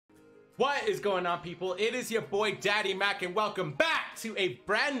What is going on, people? It is your boy Daddy Mac, and welcome back to a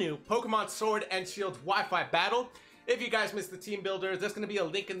brand new Pokemon Sword and Shield Wi-Fi battle. If you guys missed the team builder, there's going to be a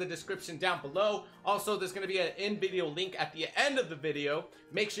link in the description down below. Also, there's going to be an in-video link at the end of the video.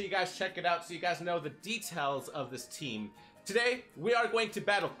 Make sure you guys check it out so you guys know the details of this team. Today, we are going to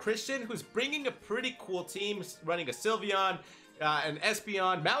battle Christian, who's bringing a pretty cool team, running a Sylveon, an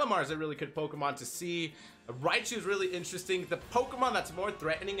Espeon. Malamar is a really good Pokemon to see. Raichu is really interesting. The Pokemon that's more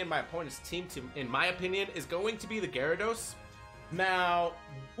threatening in my opponent's team, in my opinion, is going to be the Gyarados. Now,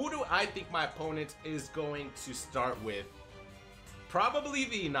 who do I think my opponent is going to start with? Probably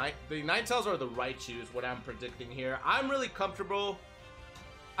the Ninetales or the Raichu is what I'm predicting here. I'm really comfortable.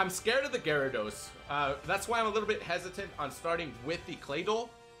 I'm scared of the Gyarados. That's why I'm a little bit hesitant on starting with the Claydol.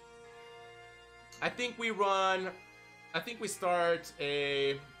 I think we start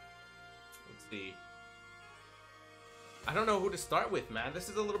a... Let's see. I don't know who to start with, man. This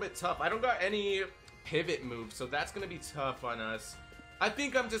is a little bit tough. I don't got any pivot moves, so that's going to be tough on us. I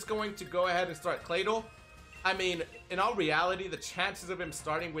think I'm just going to go ahead and start Claydol. I mean, in all reality, the chances of him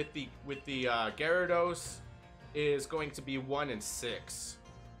starting with the Gyarados is going to be 1 in 6.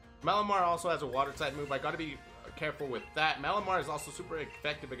 Malamar also has a water type move. I got to be careful with that. Malamar is also super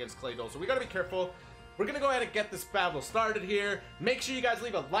effective against Claydol, so we got to be careful. We're going to go ahead and get this battle started here. Make sure you guys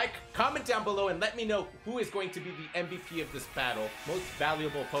leave a like, comment down below, and let me know who is going to be the MVP of this battle. Most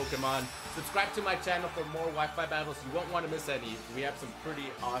valuable Pokemon. Subscribe to my channel for more Wi-Fi battles. You won't want to miss any. We have some pretty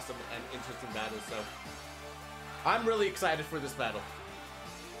awesome and interesting battles, so I'm really excited for this battle.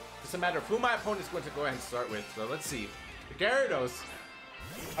 It's a matter of who my opponent is going to go ahead and start with. So let's see. The Gyarados.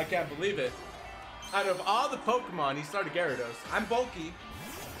 I can't believe it. Out of all the Pokemon, he started Gyarados. I'm bulky.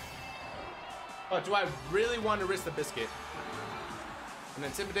 But do I really want to risk the biscuit? And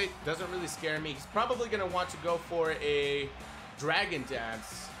Intimidate doesn't really scare me. He's probably going to want to go for a Dragon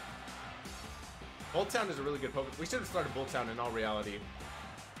Dance. Bolttown is a really good Pokemon. We should have started Bolttown in all reality.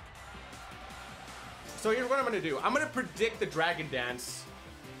 So here's what I'm going to do. I'm going to predict the Dragon Dance.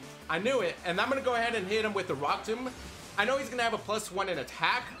 I knew it. And I'm going to go ahead and hit him with the Rock Tomb. I know he's going to have a +1 in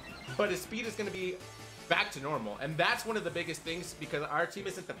attack, but his speed is going to be back to normal, and that's one of the biggest things because our team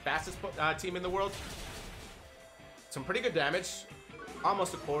isn't the fastest team in the world. Some pretty good damage,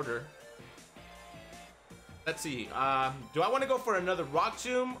 almost a quarter. Let's see. Do I want to go for another Rock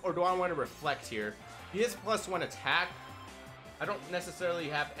Tomb or do I want to Reflect here? He has +1 attack. I don't necessarily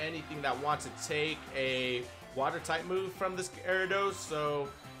have anything that wants to take a water type move from this Gyarados, so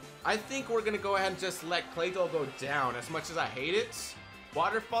I think we're gonna go ahead and just let Claydol go down. As much as I hate it,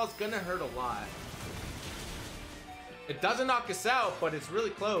 Waterfall's gonna hurt a lot. It doesn't knock us out, but it's really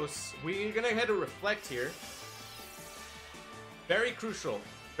close. We're gonna hit a Reflect here. Very crucial.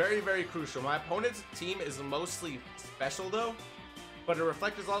 Very, very crucial. My opponent's team is mostly special though, but a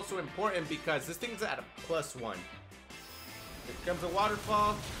Reflect is also important because this thing's at a +1. Here comes a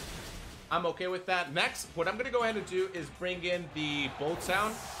Waterfall. I'm okay with that. Next, what I'm gonna go ahead and do is bring in the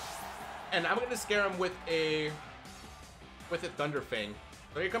Bolttown, and I'm gonna scare him with a Thunder Fang.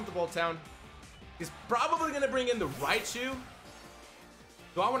 So here comes the Bolttown. He's probably going to bring in the Raichu.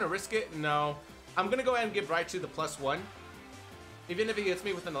 Do I want to risk it? No. I'm going to go ahead and give Raichu the +1. Even if he hits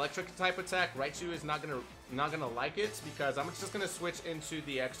me with an electric type attack, Raichu is not going to like it because I'm just going to switch into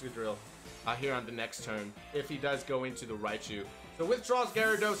the Excadrill here on the next turn if he does go into the Raichu. So withdraws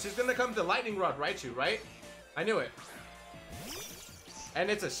Gyarados. He's going to come to Lightning Rod Raichu, right? I knew it. And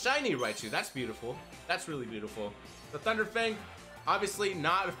it's a shiny Raichu. That's beautiful. That's really beautiful. The Thunder Fang, obviously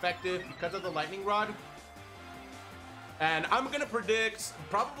not effective because of the Lightning Rod. And I'm going to predict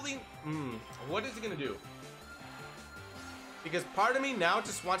probably... what is he going to do? Because part of me now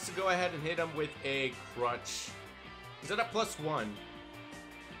just wants to go ahead and hit him with a Crunch. He's at a +1.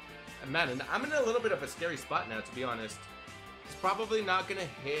 And man, I'm in a little bit of a scary spot now, to be honest. He's probably not going to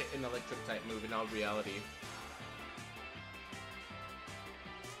hit an electric type move in all reality.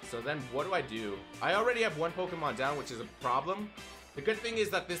 So then what do I do? I already have one Pokemon down, which is a problem. The good thing is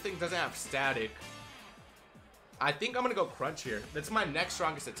that this thing doesn't have static. I think I'm going to go Crunch here. That's my next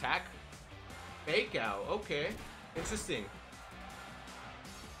strongest attack. Fake Out. Okay. Interesting.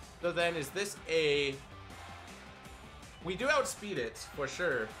 So then is this a... We do outspeed it, for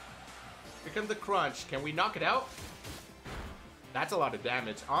sure. Here comes the Crunch. Can we knock it out? That's a lot of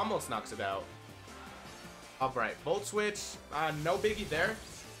damage. Almost knocks it out. Alright. Volt Switch. No biggie there.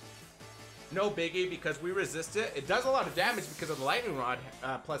 No biggie because we resist it. It does a lot of damage because of the Lightning Rod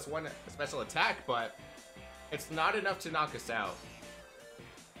 +1 special attack, but it's not enough to knock us out.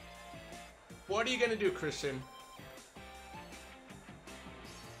 What are you gonna do, Christian?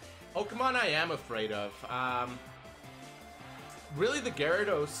 Pokemon I am afraid of. really the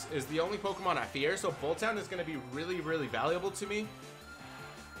Gyarados is the only Pokemon I fear, so Bolttown is going to be really, really valuable to me.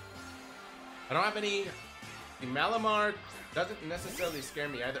 I don't have any... The Malamar doesn't necessarily scare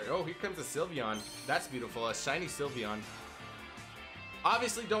me either. Oh, here comes a Sylveon. That's beautiful, a shiny Sylveon.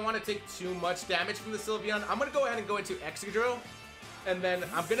 Obviously, don't want to take too much damage from the Sylveon. I'm going to go ahead and go into Excadrill. And then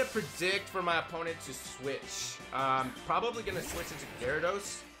I'm going to predict for my opponent to switch. Probably going to switch into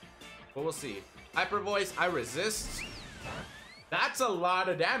Gyarados. But we'll see. Hyper Voice, I resist. That's a lot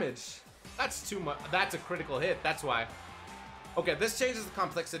of damage. That's too much. That's a critical hit. That's why. Okay, this changes the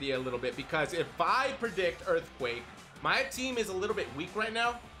complexity a little bit. Because if I predict Earthquake, my team is a little bit weak right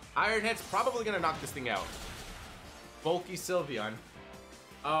now. Iron Head's probably going to knock this thing out. Bulky Sylveon.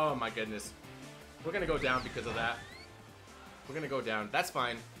 Oh my goodness. We're going to go down because of that. We're going to go down. That's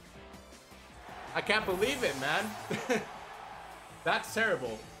fine. I can't believe it, man. That's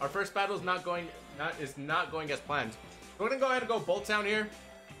terrible. Our first battle is not going as planned. We're going to go ahead and go Bolttown here.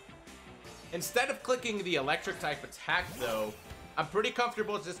 Instead of clicking the electric type attack though, I'm pretty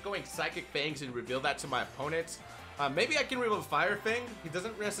comfortable just going Psychic Fangs and reveal that to my opponent. Maybe I can reveal Fire Fang. He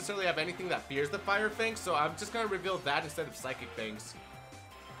doesn't necessarily have anything that fears the Fire Fang, so I'm just going to reveal that instead of Psychic Fangs.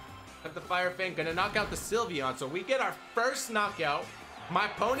 Got the Fire Fang, gonna knock out the Sylveon, so we get our first knockout. My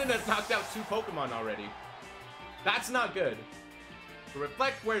opponent has knocked out 2 Pokemon already. That's not good. The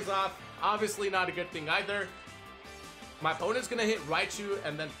Reflect wears off, obviously not a good thing either. My opponent's gonna hit Raichu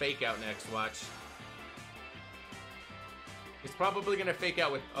and then Fake Out next, watch. He's probably gonna Fake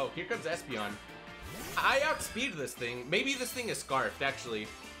Out with, oh, here comes Espeon. I outspeed this thing. Maybe this thing is Scarfed, actually.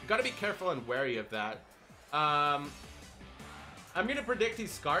 You gotta be careful and wary of that. I'm gonna predict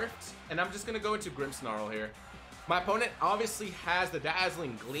he's Scarfed, and I'm just gonna go into Grimmsnarl here. My opponent obviously has the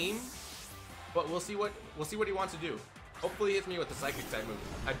Dazzling Gleam, but we'll see what he wants to do. Hopefully he hits me with a Psychic type move.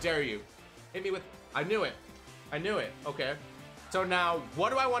 I dare you. Hit me with, I knew it. I knew it. Okay. So now,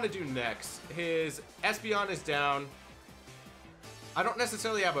 what do I want to do next? His Espeon is down. I don't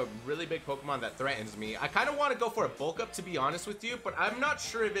necessarily have a really big Pokemon that threatens me. I kind of want to go for a Bulk Up, to be honest with you, but I'm not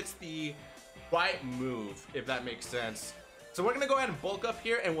sure if it's the right move, if that makes sense. So we're going to go ahead and Bulk Up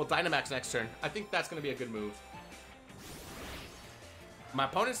here, and we'll Dynamax next turn. I think that's going to be a good move. My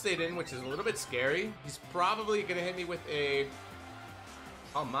opponent stayed in, which is a little bit scary. He's probably going to hit me with a...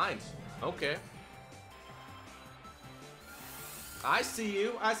 Oh, Mind. Okay. I see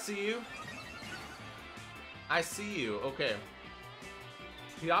you. I see you. I see you. Okay.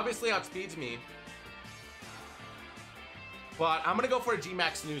 He obviously outspeeds me. But I'm going to go for a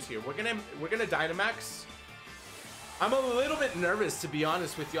G-Max Snooze here. We're gonna Dynamax. I'm a little bit nervous, to be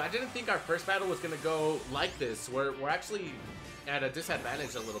honest with you. I didn't think our first battle was going to go like this. We're actually at a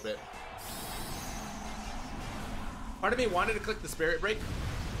disadvantage a little bit. Part of me wanted to click the Spirit Break.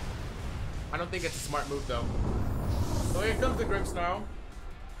 I don't think it's a smart move, though. So here comes the Grimmsnarl.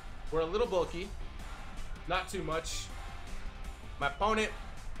 We're a little bulky. Not too much. My opponent,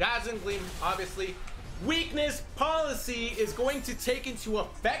 Dazzling Gleam, obviously. Weakness policy is going to take into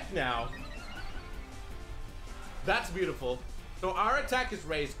effect now. That's beautiful. So our attack is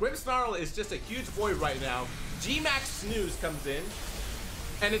raised. Grimmsnarl is just a huge void right now. G-Max Snooze comes in,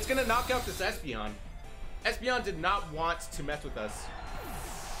 and it's gonna knock out this Espeon. Espeon did not want to mess with us.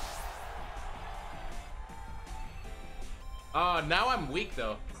 Now I'm weak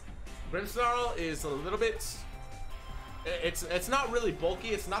though. Grimmsnarl is a little bit... It's not really bulky.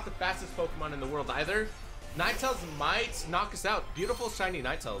 It's not the fastest Pokemon in the world either. Ninetales might knock us out. Beautiful shiny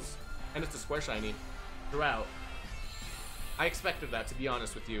Ninetales. And it's a square shiny throughout. I expected that, to be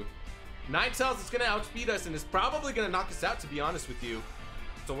honest with you. Ninetales is going to outspeed us and is probably going to knock us out, to be honest with you.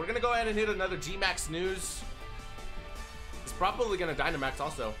 So we're going to go ahead and hit another G-Max Snooze. It's probably going to Dynamax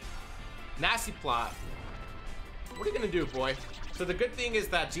also. Nasty Plot. What are you going to do, boy? So the good thing is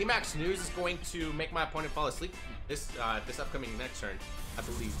that G-Max Snooze is going to make my opponent fall asleep this upcoming next turn, I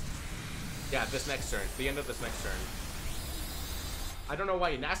believe. Yeah, this next turn. The end of this next turn. I don't know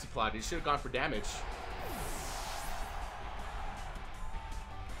why he Nasty Plot. He should have gone for damage.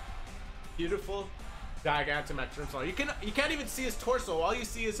 Beautiful Gigantamax Grimmsnarl. You can't even see his torso. All you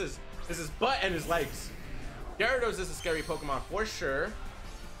see is his butt and his legs. Gyarados is a scary Pokemon for sure.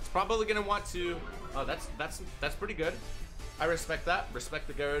 It's probably gonna want to. Oh, that's pretty good. I respect that. Respect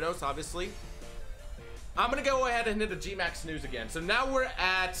the Gyarados, obviously. I'm gonna go ahead and hit a G-Max Snooze again. So now we're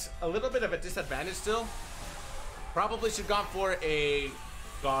at a little bit of a disadvantage still. Probably should have gone for a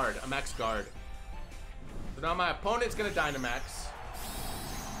guard, a max guard. So now my opponent's gonna Dynamax.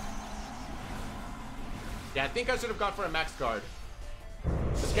 Yeah, I think I should have gone for a max guard.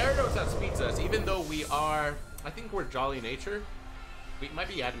 The Gyarados outspeeds us, even though we are, I think we're Jolly Nature. We might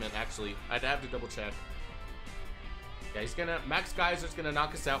be Adamant, actually. I'd have to double check. Yeah, he's gonna... Max Geyser's gonna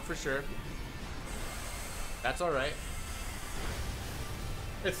knock us out for sure. That's alright.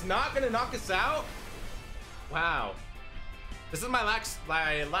 It's not gonna knock us out? Wow. This is my last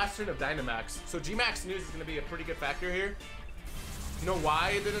turn of Dynamax. So G-Max News is gonna be a pretty good factor here. You know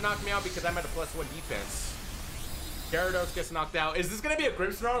why it didn't knock me out? Because I'm at a +1 defense. Gyarados gets knocked out. Is this gonna be a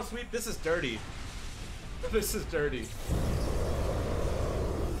Grimmsnarl sweep? This is dirty. This is dirty.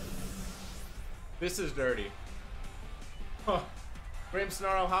 This is dirty. Oh,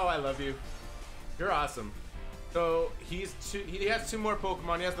 Grimmsnarl, how I love you. You're awesome. So he has 2 more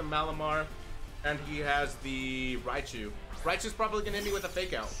Pokemon. He has the Malamar, and he has the Raichu. Raichu's probably gonna hit me with a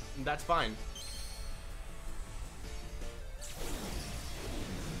Fake Out, and that's fine.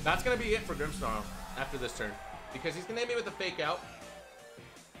 That's gonna be it for Grimmsnarl after this turn, because he's gonna hit me with a Fake Out.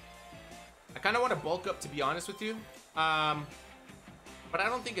 I kind of want to bulk up, to be honest with you, but I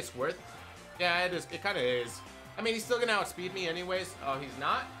don't think it's worth. Yeah, it is. It kind of is. I mean, he's still gonna outspeed me anyways. Oh, he's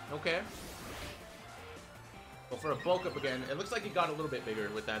not? Okay. Well, for a bulk up again, it looks like he got a little bit bigger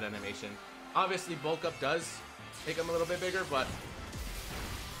with that animation. Obviously, bulk up does make him a little bit bigger, but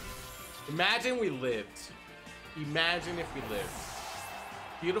imagine we lived. Imagine if we lived.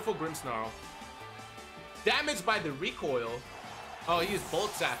 Beautiful Grimmsnarl. Damaged by the recoil. Oh, he used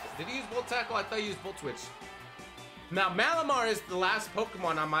Volt Tackle. Did he use Volt Tackle? I thought he used Volt Switch. Now, Malamar is the last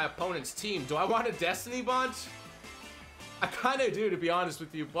Pokemon on my opponent's team. Do I want a Destiny Bond? I kind of do, to be honest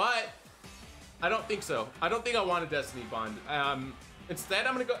with you, but I don't think so. I don't think I want a Destiny Bond. Instead,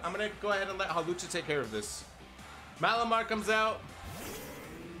 I'm gonna go ahead and let Hawlucha take care of this. Malamar comes out.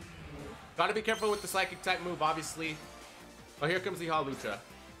 Gotta be careful with the Psychic type move, obviously. Oh, here comes the Hawlucha.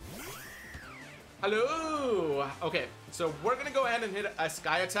 Hello! Okay, so we're gonna go ahead and hit a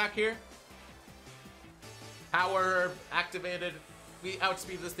Sky Attack here. Power activated. We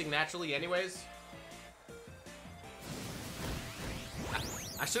outspeed this thing naturally anyways.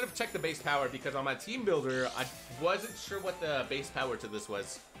 I should have checked the base power because on my team builder, I wasn't sure what the base power to this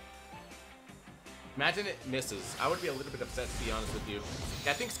was. Imagine it misses. I would be a little bit upset, to be honest with you.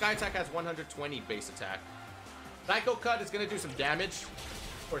 Yeah, I think Sky Attack has 120 base attack. Psycho Cut is going to do some damage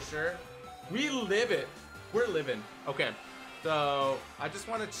for sure. We live it. We're living. Okay, so I just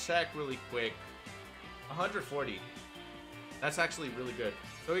want to check really quick. 140. That's actually really good.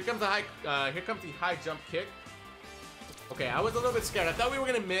 So here comes the high jump kick. Okay, I was a little bit scared. I thought we were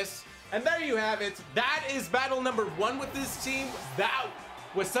gonna miss. And there you have it. That is battle number 1 with this team. That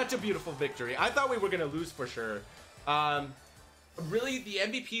was such a beautiful victory. I thought we were gonna lose for sure. Really, the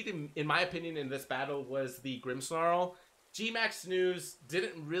MVP, in my opinion, in this battle was the Grimmsnarl. G-Max News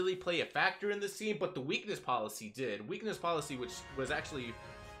didn't really play a factor in this team, but the weakness policy did. Weakness policy, which was actually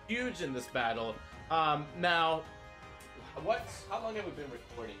huge in this battle. Now, how long have we been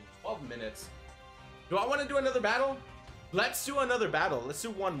recording? 12 minutes. Do I want to do another battle? Let's do another battle. Let's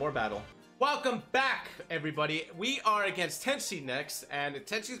do one more battle. Welcome back, everybody. We are against Tenchi next, and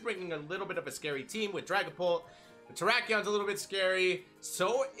Tenchi's bringing a little bit of a scary team with Dragapult. The Terrakion's a little bit scary.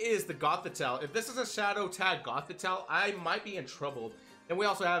 So is the Gothitelle. If this is a Shadow Tag Gothitelle, I might be in trouble. And we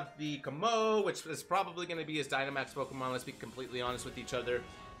also have the Kamo, which is probably going to be his Dynamax Pokemon. Let's be completely honest with each other.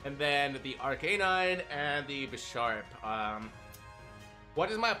 And then the Arcanine and the Bisharp.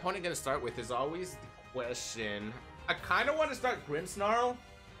 What is my opponent going to start with is always the question. I kind of want to start Grimmsnarl,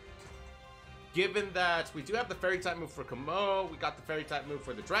 given that we do have the Fairy type move for Kamo. We got the Fairy type move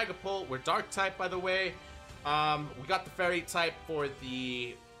for the Dragapult. We're Dark type, by the way. We got the Fairy type for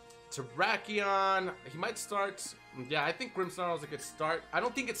the Terrakion. He might start. Yeah, I think Grimmsnarl is a good start. I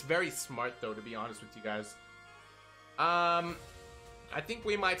don't think it's very smart, though, to be honest with you guys. I think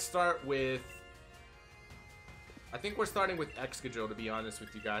we might start with... I think we're starting with Excadrill, to be honest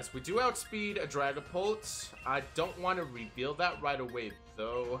with you guys. We do outspeed a Dragapult. I don't want to reveal that right away,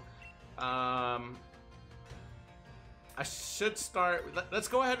 though. I should start... Let's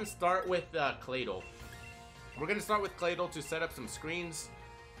go ahead and start with Claydol. We're going to start with Claydol to set up some screens,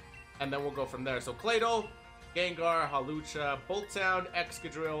 and then we'll go from there. So Claydol, Gengar, Hawlucha, Bolttown,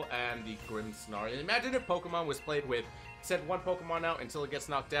 Excadrill, and the Grimmsnarl. And imagine if Pokemon was played with... Send one Pokemon out until it gets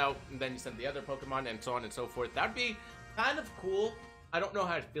knocked out, and then you send the other Pokemon, and so on and so forth. That'd be kind of cool. I don't know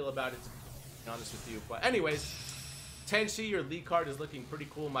how I feel about it, to be honest with you. But anyways, Tenchi, your lead card is looking pretty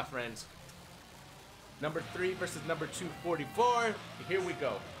cool, my friends. Number 3 versus number 244. Here we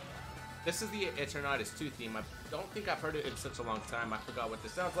go. This is the Eternatus 2 theme. I don't think I've heard it in such a long time. I forgot what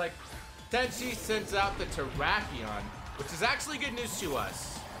this sounds like. Tenchi sends out the Terrakion, which is actually good news to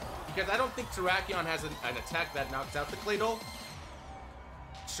us, because I don't think Terrakion has an attack that knocks out the Claydol.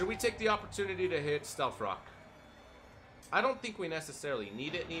 Should we take the opportunity to hit Stealth Rock? I don't think we necessarily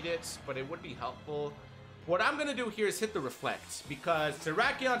need it, but it would be helpful. What I'm gonna do here is hit the Reflect, because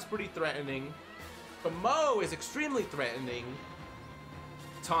Terrakion's pretty threatening. Mo is extremely threatening.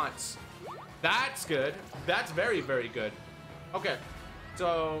 Taunts. That's good. That's very, very good. Okay,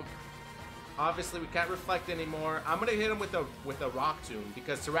 so obviously we can't Reflect anymore. I'm gonna hit him with a Rock Tomb,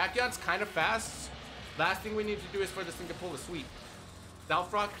 because Terrakion's kind of fast. Last thing we need to do is for this thing to pull a sweep.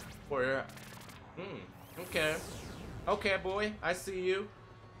 Stealth Rock or okay. Okay, boy, I see you.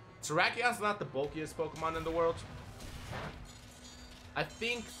 Terrakion's not the bulkiest Pokemon in the world. I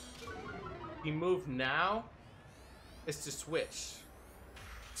think the move now is to switch.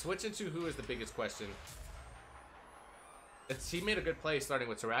 Switch into who is the biggest question. He made a good play starting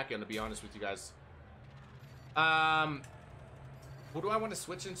with Terrakion, to be honest with you guys. Who do I want to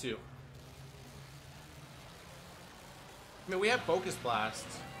switch into? I mean, we have Focus Blast.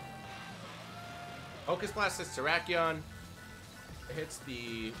 Focus Blast is Terrakion. It hits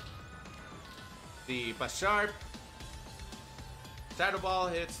the Basharp. Shadow Ball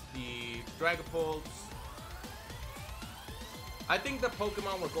hits the Dragapult. I think the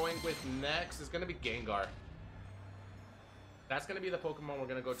Pokemon we're going with next is going to be Gengar. That's going to be the Pokemon we're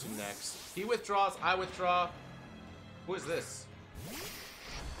going to go to next. He withdraws, I withdraw. Who is this?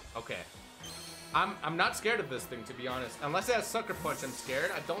 Okay. I'm not scared of this thing, to be honest. Unless it has Sucker Punch, I'm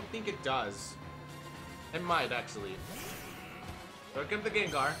scared. I don't think it does. It might, actually. So here comes the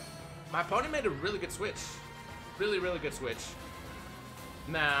Gengar. My opponent made a really good switch. Really, really good switch.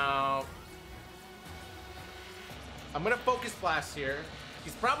 Now, I'm going to Focus Blast here.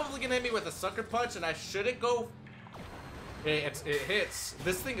 He's probably going to hit me with a Sucker Punch, and I shouldn't go... It hits.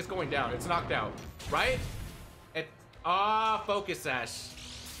 This thing is going down. It's knocked out. Right? Focus Sash.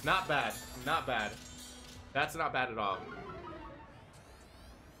 Not bad. Not bad. That's not bad at all.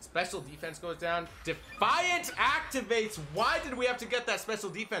 Special defense goes down. Defiant activates. Why did we have to get that special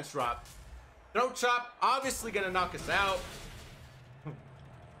defense drop? Throat Chop, obviously gonna knock us out.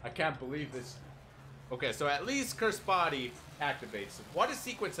 I can't believe this. Okay, so at least Curse Body activates. What a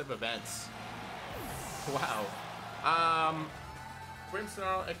sequence of events. Wow.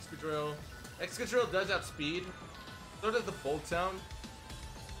 Grimmsnarl, Excadrill. Excadrill does outspeed. So does the Bolt Sound.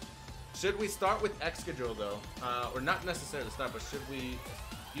 Should we start with Excadrill though? Or not necessarily start, but should we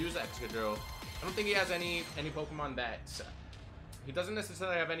use Excadrill? I don't think he has any Pokemon that... He doesn't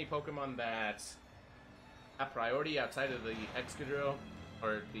necessarily have any Pokemon that have priority outside of the Excadrill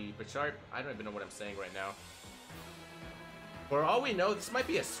or the Bisharp. I don't even know what I'm saying right now. For all we know, this might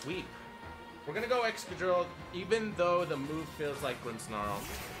be a sweep. We're gonna go Excadrill, even though the move feels like Grimmsnarl.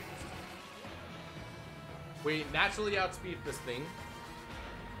 We naturally outspeed this thing.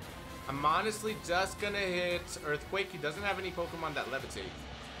 I'm honestly just gonna hit Earthquake. He doesn't have any Pokemon that levitate.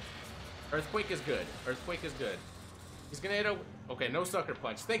 Earthquake is good. Earthquake is good. He's gonna hit a... Okay, no Sucker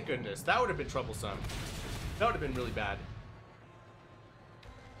Punch. Thank goodness. That would have been troublesome. That would have been really bad.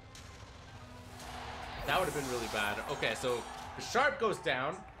 That would have been really bad. Okay, so the Sharp goes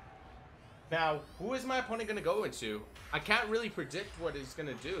down. Now, who is my opponent gonna go into? I can't really predict what he's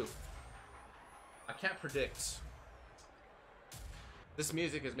gonna do. I can't predict. This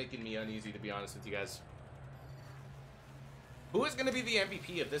music is making me uneasy, to be honest with you guys. Who is gonna be the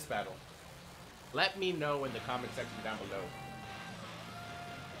MVP of this battle? Let me know in the comment section down below.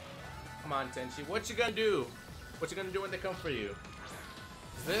 Come on, Tenchi. What you gonna do? What you gonna do when they come for you?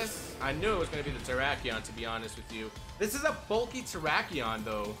 Is this? I knew it was gonna be the Terrakion, to be honest with you. This is a bulky Terrakion,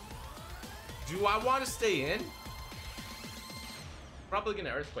 though. Do I want to stay in? Probably gonna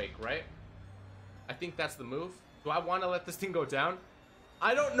Earthquake, right? I think that's the move. Do I want to let this thing go down?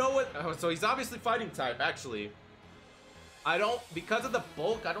 I don't know what... Oh, so he's obviously fighting type, actually. I don't... Because of the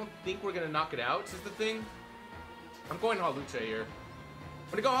bulk, I don't think we're gonna knock it out, is the thing. I'm going Hawlucha here.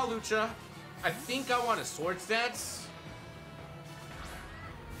 I'm gonna go Hawlucha. I think I want a Swords Dance.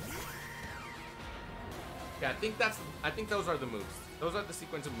 Yeah, I think that's... I think those are the moves. Those are the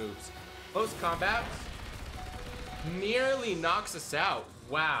sequence of moves. Close combat. Nearly knocks us out.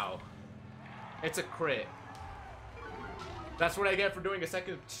 Wow. It's a crit. That's what I get for doing a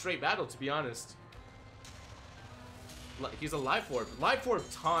second straight battle, to be honest. He's a Life Orb. Life Orb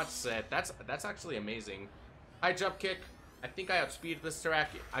taunt set. That's actually amazing. High jump kick. I think I outspeed this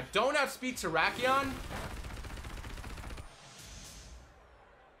Terrakion. I don't outspeed Terrakion.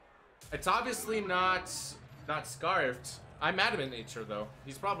 It's obviously not Scarfed. I'm Adamant Nature, though.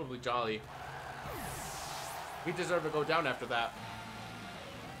 He's probably Jolly. We deserve to go down after that.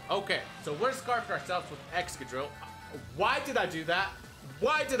 Okay, so we're Scarfed ourselves with Excadrill. Why did I do that?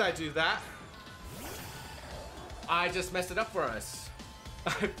 Why did I do that? I just messed it up for us.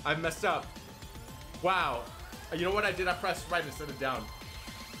 I messed up. Wow. You know what I did? I pressed right instead of down.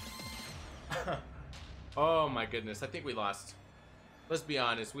 Oh my goodness, I think we lost. Let's be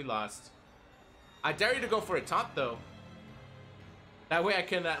honest, we lost. I dare you to go for a taunt though. That way I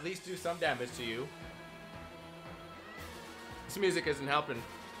can at least do some damage to you. This music isn't helping.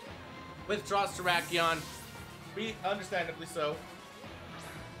 Withdraws Terrakion. Understandably so.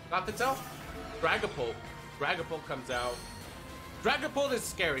 Got the tell? Dragapult. Dragapult comes out. Dragapult is a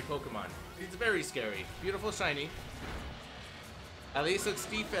scary Pokemon. He's very scary. Beautiful shiny. At least its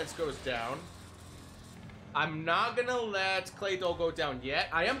defense goes down. I'm not gonna let Claydol go down yet.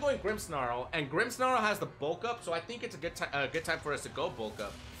 I am going Grimmsnarl, and Grimmsnarl has the bulk up, so I think it's a good time for us to go bulk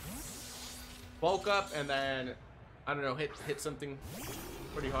up. Bulk up, and then I don't know, hit something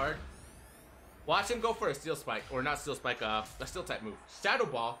pretty hard. Watch him go for a Steel Spike, or not Steel Spike, a Steel type move. Shadow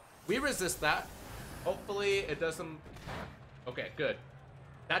Ball. We resist that. Hopefully it does some. Okay, good.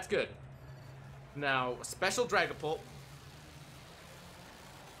 That's good. Now Special Dragapult.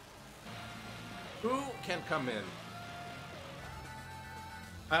 Who can come in?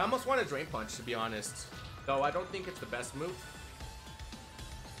 I almost want a Drain Punch, to be honest. Though I don't think it's the best move.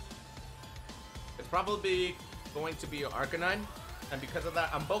 It's probably going to be Arcanine. And because of that,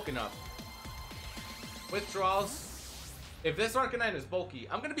 I'm bulking up. Withdrawals. If this Arcanine is bulky,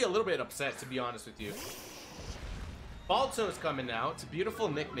 I'm going to be a little bit upset, to be honest with you. Balto is coming out. It's a beautiful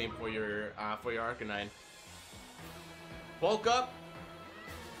nickname for your Arcanine. Bulk up.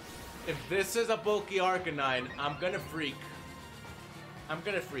 If this is a bulky Arcanine, I'm gonna freak. I'm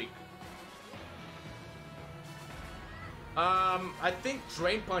gonna freak. I think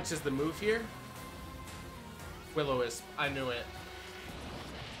Drain Punch is the move here. Will-O-Wisp, I knew it.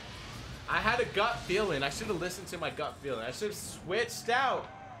 I had a gut feeling. I should have listened to my gut feeling. I should have switched out.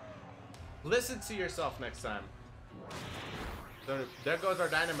 Listen to yourself next time. So there goes our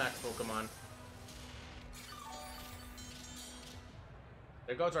Dynamax Pokemon.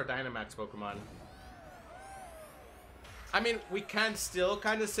 There goes our Dynamax Pokemon. I mean, we can still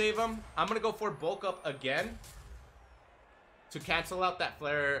kind of save him. I'm gonna go for bulk up again to cancel out that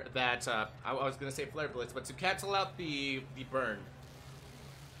flare. That I was gonna say flare blitz, but to cancel out the burn.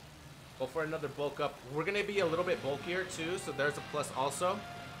 Go for another bulk up. We're gonna be a little bit bulkier too, so there's a plus also.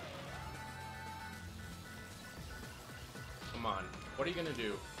 Come on, what are you gonna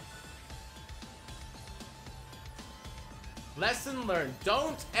do? Lesson learned.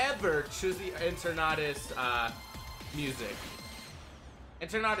 Don't ever choose the Eternatus music.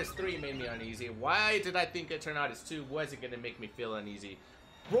 Eternatus 3 made me uneasy. Why did I think Eternatus 2 wasn't going to make me feel uneasy?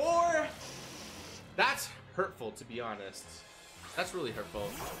 Roar! That's hurtful, to be honest. That's really hurtful.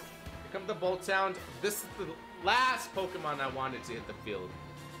 Here comes the Bolt Sound. This is the last Pokemon I wanted to hit the field.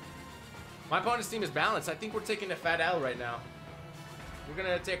 My opponent's team is balanced. I think we're taking a fat L right now. We're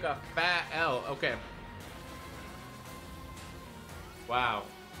going to take a fat L. Okay. Wow,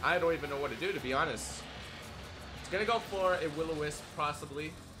 I don't even know what to do, to be honest. It's gonna go for a Will-O-Wisp,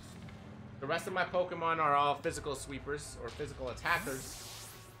 possibly. The rest of my Pokemon are all physical sweepers, or physical attackers.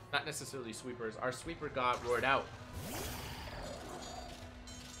 Not necessarily sweepers. Our sweeper got roared out.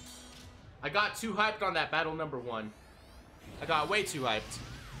 I got too hyped on that battle number 1. I got way too hyped.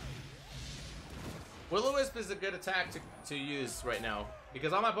 Will-O-Wisp is a good attack to use right now,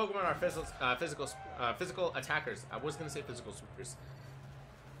 because all my Pokemon are physical attackers. I was gonna say physical sweepers.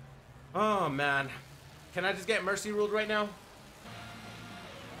 Oh man, can I just get Mercy ruled right now?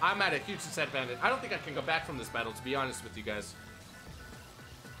 I'm at a huge disadvantage. I don't think I can go back from this battle, to be honest with you guys.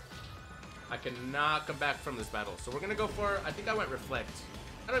 I cannot come back from this battle, so we're gonna go for. I think I went Reflect.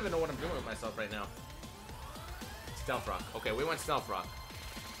 I don't even know what I'm doing with myself right now. Stealth Rock. Okay, we went Stealth Rock.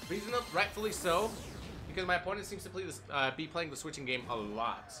 Rightfully so, because my opponent seems to play this, be playing the switching game a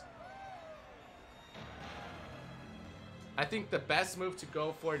lot. I think the best move to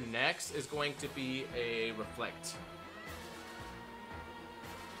go for next is going to be a Reflect.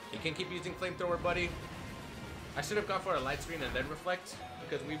 You can keep using Flamethrower, buddy. I should have gone for a Light Screen and then Reflect,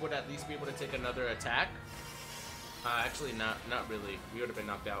 because we would at least be able to take another attack. Actually, not really. We would have been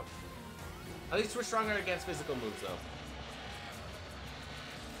knocked out. At least we're stronger against physical moves, though.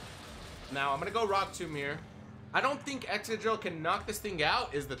 Now, I'm going to go Rock Tomb here. I don't think Excadrill can knock this thing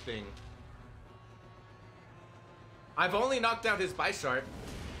out, is the thing. I've only knocked out his Bisharp.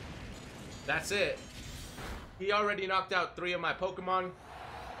 That's it. He already knocked out 3 of my Pokemon.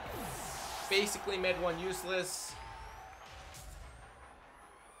 Basically made 1 useless.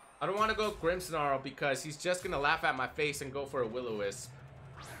 I don't want to go Grimmsnarl because he's just going to laugh at my face and go for a Will-O-Wisp.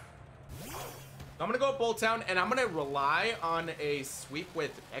 I'm going to go Bolt Town, and I'm going to rely on a sweep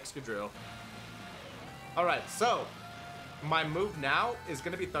with Excadrill. Alright, so my move now is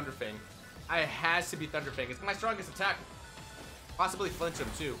going to be Thunder Fang. It has to be Thunder Fang. It's my strongest attack. Possibly flinch him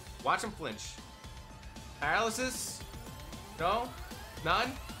too. Watch him flinch. Paralysis? No?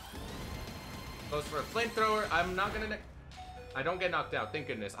 None? Goes for a flamethrower. I'm not gonna... I don't get knocked out, thank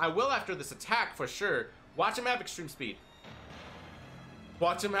goodness. I will after this attack for sure. Watch him have extreme speed.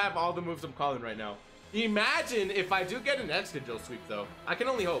 Watch him have all the moves I'm calling right now. Imagine if I do get an Excadrill sweep though. I can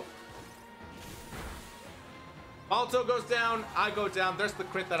only hope. Balto goes down, I go down. There's the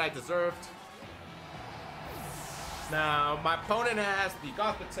crit that I deserved. Now, my opponent has the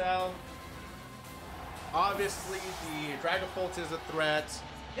Gothitelle. Obviously, the Dragapult is a threat.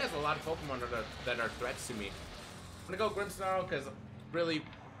 He has a lot of Pokemon that are threats to me. I'm gonna go Grimmsnarl because really,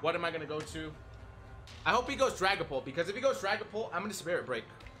 what am I gonna go to? I hope he goes Dragapult because if he goes Dragapult, I'm gonna Spirit Break.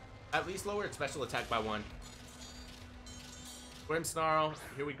 At least lower its special attack by 1. Grimmsnarl,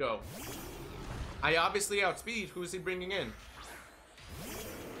 here we go. I obviously outspeed. Who's he bringing in?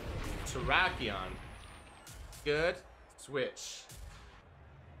 Terrakion. Good. Switch.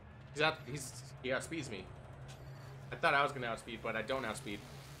 He outspeeds me. I thought I was gonna outspeed, but I don't outspeed.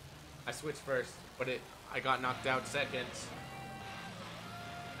 I switched first, but I got knocked out second.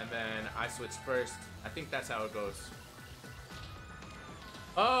 And then I switched first. I think that's how it goes.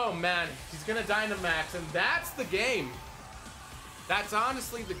 Oh man, he's gonna Dynamax, and that's the game. That's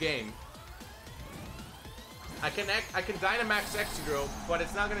honestly the game. I can Dynamax Excadrill, but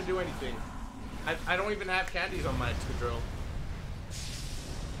it's not gonna do anything. I don't even have candies on my Excadrill.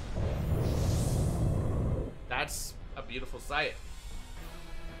 That's a beautiful sight.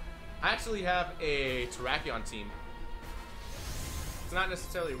 I actually have a Terrakion team. It's not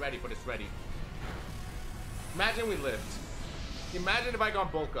necessarily ready, but it's ready. Imagine we lived. Imagine if I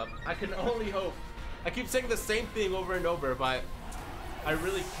got bulk up. I can only hope. I keep saying the same thing over and over, but I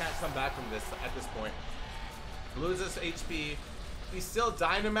really can't come back from this at this point. Loses HP. He's still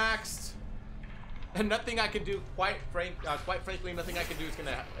Dynamaxed, and nothing I can do. Quite frankly, nothing I can do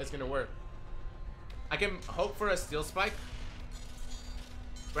is gonna work. I can hope for a Steel Spike.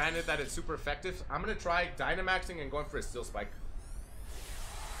 Granted that it's super effective. I'm gonna try Dynamaxing and going for a Steel Spike.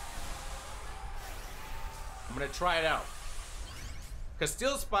 I'm gonna try it out. Cause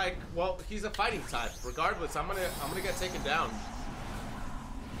Steel Spike, well, he's a fighting type. Regardless, I'm gonna get taken down.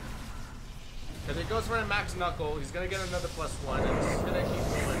 Cause it goes for a Max Knuckle, he's gonna get another +1, and it's gonna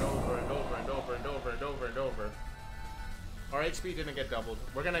keep going over and over and over and over and over and over. Our HP didn't get doubled.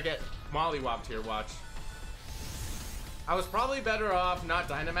 We're gonna get mollywopped here, watch. I was probably better off not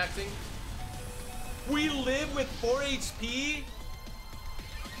Dynamaxing. We live with 4 HP?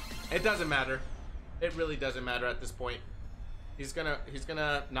 It doesn't matter. It really doesn't matter at this point. He's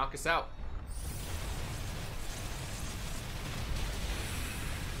gonna knock us out.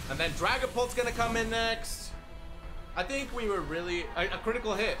 And then Dragapult's gonna come in next. I think we were really a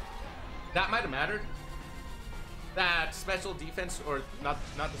critical hit. That might have mattered. That special defense, or not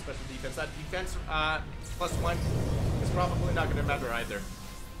the special defense, that defense +1 is probably not gonna matter either.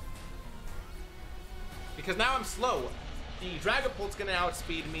 Because now I'm slow. The Dragapult's gonna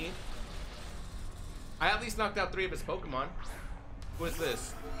outspeed me. I at least knocked out 3 of his Pokemon. Who is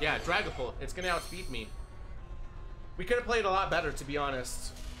this? Yeah, Dragapult. It's gonna outspeed me. We could have played a lot better, to be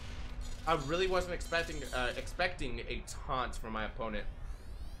honest. I really wasn't expecting a taunt from my opponent.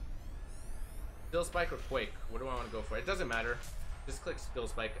 Steel Spike or Quake? What do I want to go for? It doesn't matter. Just click Steel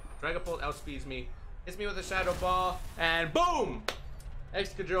Spike. Dragapult outspeeds me, hits me with a Shadow Ball, and boom!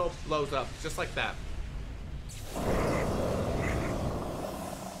 Excadrill blows up, just like that.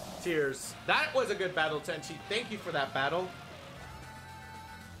 Cheers. That was a good battle, Tenchi. Thank you for that battle.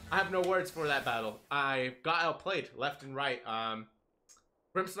 I have no words for that battle. I got outplayed left and right.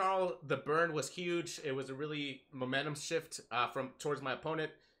 Grimmsnarl, the burn was huge. It was a really momentum shift towards my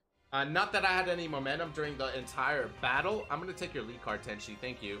opponent. Not that I had any momentum during the entire battle. I'm going to take your lead card, Tenchi.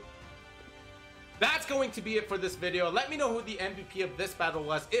 Thank you. That's going to be it for this video. Let me know who the MVP of this battle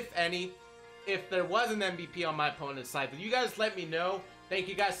was, if any. If there was an MVP on my opponent's side, you guys let me know. Thank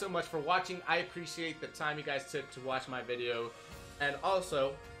you guys so much for watching. I appreciate the time you guys took to watch my video. And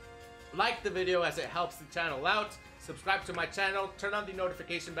also, like the video as it helps the channel out. Subscribe to my channel. Turn on the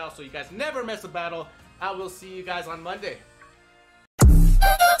notification bell so you guys never miss a battle. I will see you guys on Monday.